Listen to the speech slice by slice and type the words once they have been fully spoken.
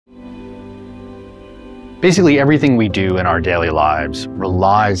Basically, everything we do in our daily lives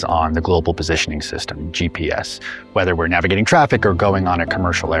relies on the Global Positioning System, GPS, whether we're navigating traffic or going on a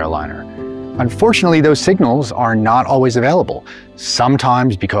commercial airliner. Unfortunately, those signals are not always available.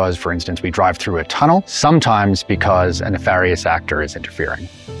 Sometimes because, for instance, we drive through a tunnel, sometimes because a nefarious actor is interfering.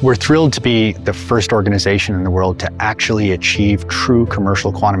 We're thrilled to be the first organization in the world to actually achieve true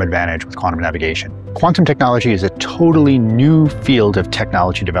commercial quantum advantage with quantum navigation. Quantum technology is a totally new field of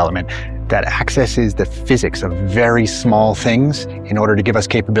technology development that accesses the physics of very small things in order to give us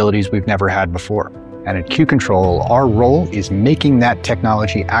capabilities we've never had before. And at Q-CTRL, our role is making that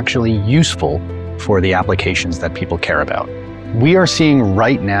technology actually useful for the applications that people care about. We are seeing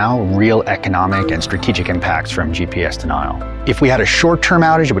right now real economic and strategic impacts from GPS denial. If we had a short-term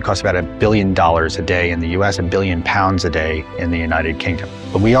outage, it would cost about $1 billion a day in the US, £1 billion a day in the United Kingdom.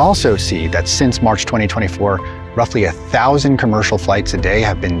 But we also see that since March 2024, roughly 1,000 commercial flights a day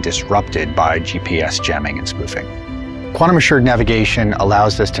have been disrupted by GPS jamming and spoofing. Quantum-assured navigation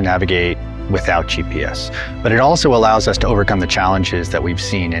allows us to navigate without GPS, but it also allows us to overcome the challenges that we've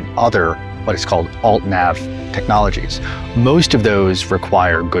seen in other what is called alt-nav technologies. Most of those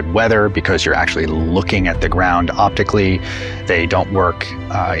require good weather because you're actually looking at the ground optically. They don't work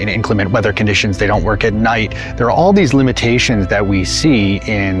in inclement weather conditions. They don't work at night. There are all these limitations that we see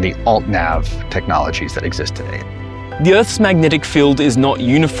in the alt-nav technologies that exist today. The Earth's magnetic field is not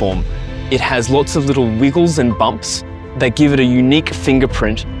uniform. It has lots of little wiggles and bumps that give it a unique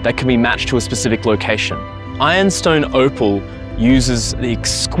fingerprint that can be matched to a specific location. Ironstone Opal uses the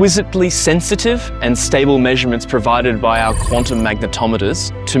exquisitely sensitive and stable measurements provided by our quantum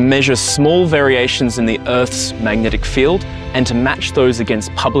magnetometers to measure small variations in the Earth's magnetic field and to match those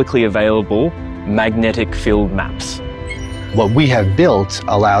against publicly available magnetic field maps. What we have built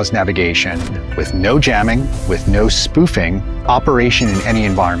allows navigation with no jamming, with no spoofing, operation in any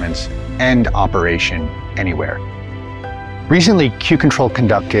environments, and operation anywhere. Recently, Q-CTRL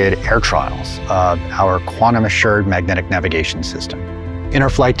conducted air trials of our quantum-assured magnetic navigation system. In our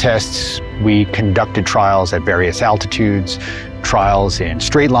flight tests, we conducted trials at various altitudes, trials in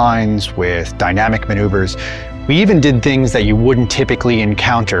straight lines with dynamic maneuvers. We even did things that you wouldn't typically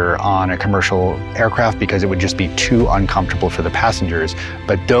encounter on a commercial aircraft because it would just be too uncomfortable for the passengers,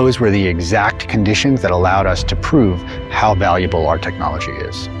 but those were the exact conditions that allowed us to prove how valuable our technology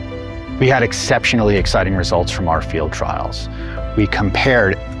is. We had exceptionally exciting results from our field trials. We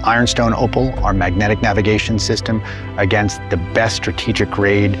compared Ironstone Opal, our magnetic navigation system, against the best strategic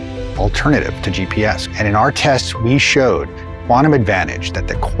grade alternative to GPS. And in our tests, we showed quantum advantage, that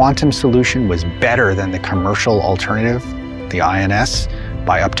the quantum solution was better than the commercial alternative, the INS,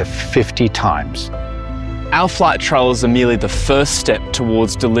 by up to 50 times. Our flight trials are merely the first step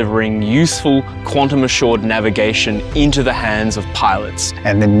towards delivering useful quantum-assured navigation into the hands of pilots.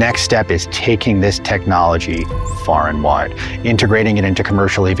 And the next step is taking this technology far and wide, integrating it into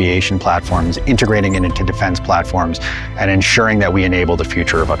commercial aviation platforms, integrating it into defense platforms, and ensuring that we enable the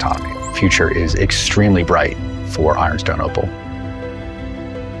future of autonomy. The future is extremely bright for Ironstone Opal.